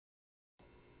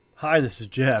Hi, this is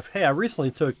Jeff. Hey, I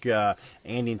recently took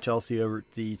Andy and Chelsea over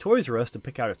at the Toys R Us to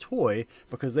pick out a toy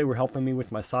because they were helping me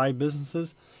with my side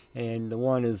businesses. And the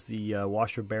one is the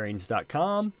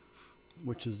washerbearings.com,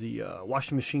 which is the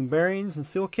washing machine bearings and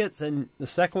seal kits. And the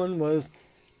second one was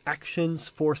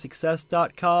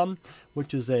actionsforsuccess.com,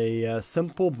 which is a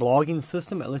simple blogging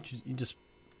system that lets you just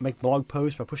make blog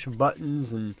posts by pushing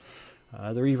buttons, and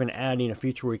they're even adding a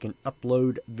feature where you can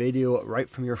upload video right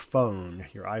from your phone,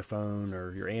 your iPhone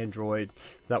or your Android.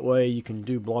 That way you can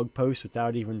do blog posts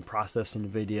without even processing the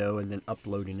video and then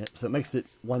uploading it. So it makes it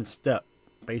one step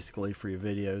basically for your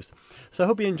videos. So I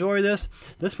hope you enjoy this.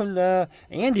 This one,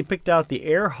 Andy picked out the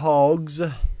Hogs.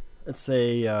 It's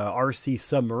a RC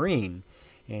submarine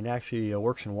and actually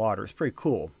works in water. It's pretty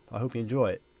cool. I hope you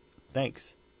enjoy it.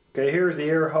 Thanks. Okay, here's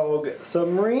the Hog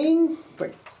submarine. If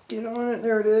I get on it,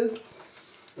 there it is.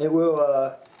 It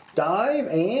will dive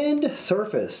and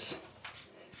surface,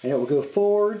 and it will go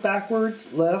forward,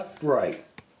 backwards, left, right.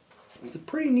 It's a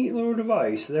pretty neat little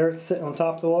device. There it's sitting on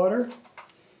top of the water,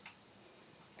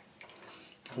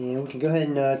 and we can go ahead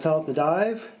and tell it to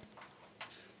dive.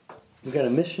 We've got a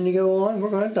mission to go on. We're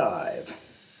going to dive.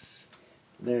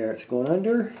 There, it's going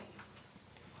under.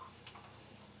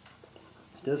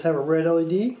 It does have a red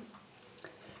LED,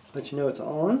 let you know it's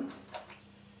on.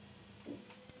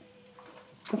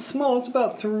 It's small, it's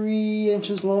about 3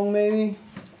 inches long maybe.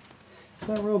 It's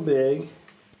not real big.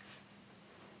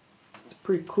 It's a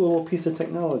pretty cool little piece of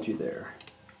technology there.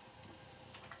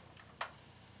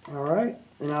 Alright,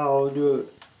 and I'll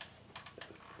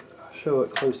show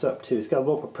it close up too. It's got a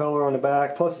little propeller on the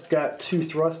back, plus it's got two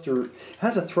thruster. It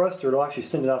has a thruster that'll actually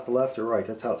send it out to left or right.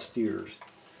 That's how it steers.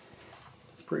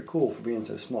 It's pretty cool for being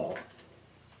so small.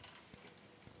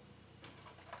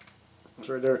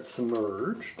 So right there it's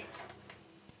submerged.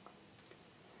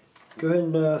 Go ahead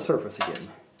and surface again.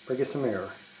 Break it some air.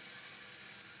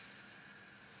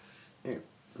 There.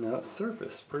 Now it's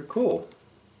surface. Pretty cool.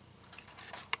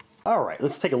 Alright,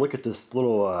 let's take a look at this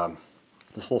little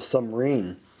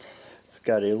submarine. It's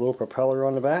got a little propeller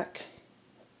on the back.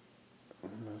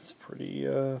 That's pretty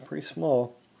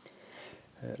small.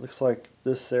 It looks like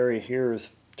this area here is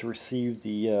to receive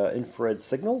the infrared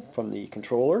signal from the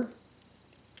controller.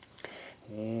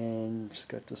 And just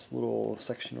got this little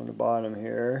section on the bottom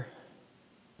here.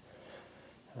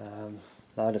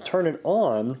 Now to turn it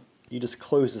on, you just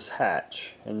close this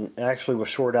hatch, and it actually will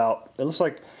short out. It looks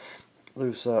like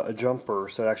there's a jumper,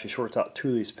 so it actually shorts out 2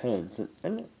 of these pins, and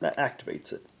that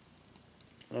activates it.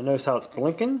 And notice how it's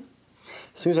blinking.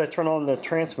 As soon as I turn on the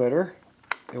transmitter,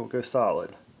 it will go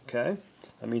solid. Okay,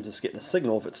 that means it's getting a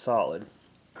signal if it's solid.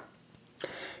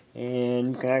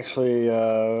 And you can actually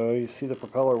you see the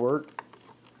propeller work.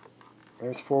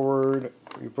 There's forward,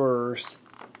 reverse,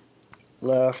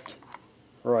 left,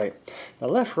 right. Now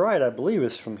left, right, I believe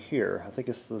is from here. I think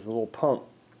it's this little pump.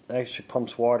 It actually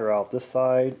pumps water out this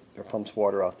side, or pumps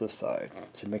water out this side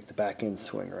to make the back end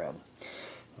swing around.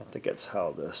 I think that's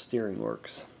how the steering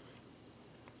works.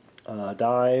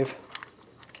 Dive.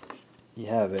 You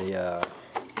have a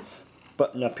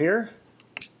button up here.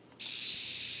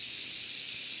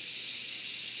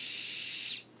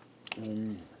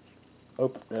 And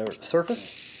open surface.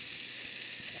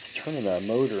 It's turning a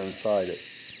motor inside it.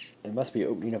 It must be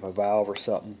opening up a valve or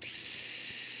something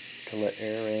to let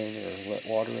air in or let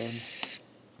water in.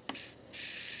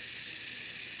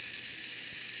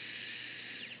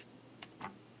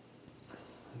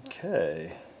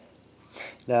 Okay.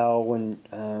 Now, when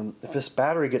if this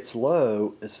battery gets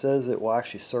low, it says it will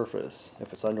actually surface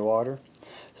if it's underwater.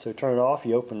 So turn it off.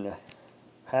 You open the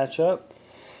hatch up,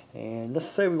 and let's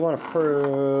say we want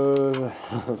to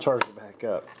charge it back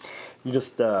up. You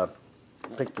just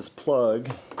take this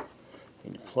plug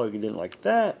and you plug it in like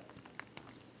that.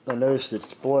 Now notice the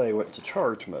display went to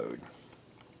charge mode.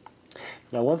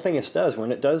 Now one thing it does,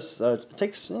 when it does, it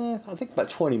takes I think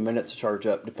about 20 minutes to charge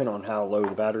up, depending on how low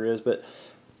the battery is, but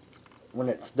when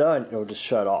it's done, it'll just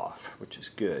shut off, which is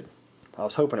good. I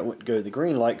was hoping it wouldn't go to the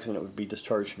green light because then it would be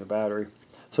discharging the battery.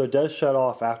 So it does shut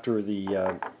off after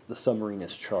the submarine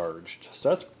is charged. So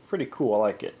that's pretty cool, I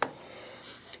like it.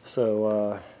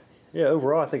 So yeah,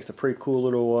 overall I think it's a pretty cool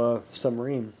little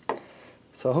submarine.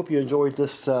 So I hope you enjoyed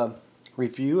this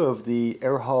review of the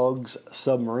Hogs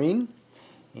submarine.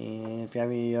 And if you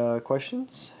have any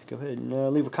questions, go ahead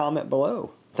and leave a comment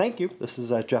below. Thank you. This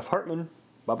is Jeff Hartman.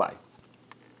 Bye-bye.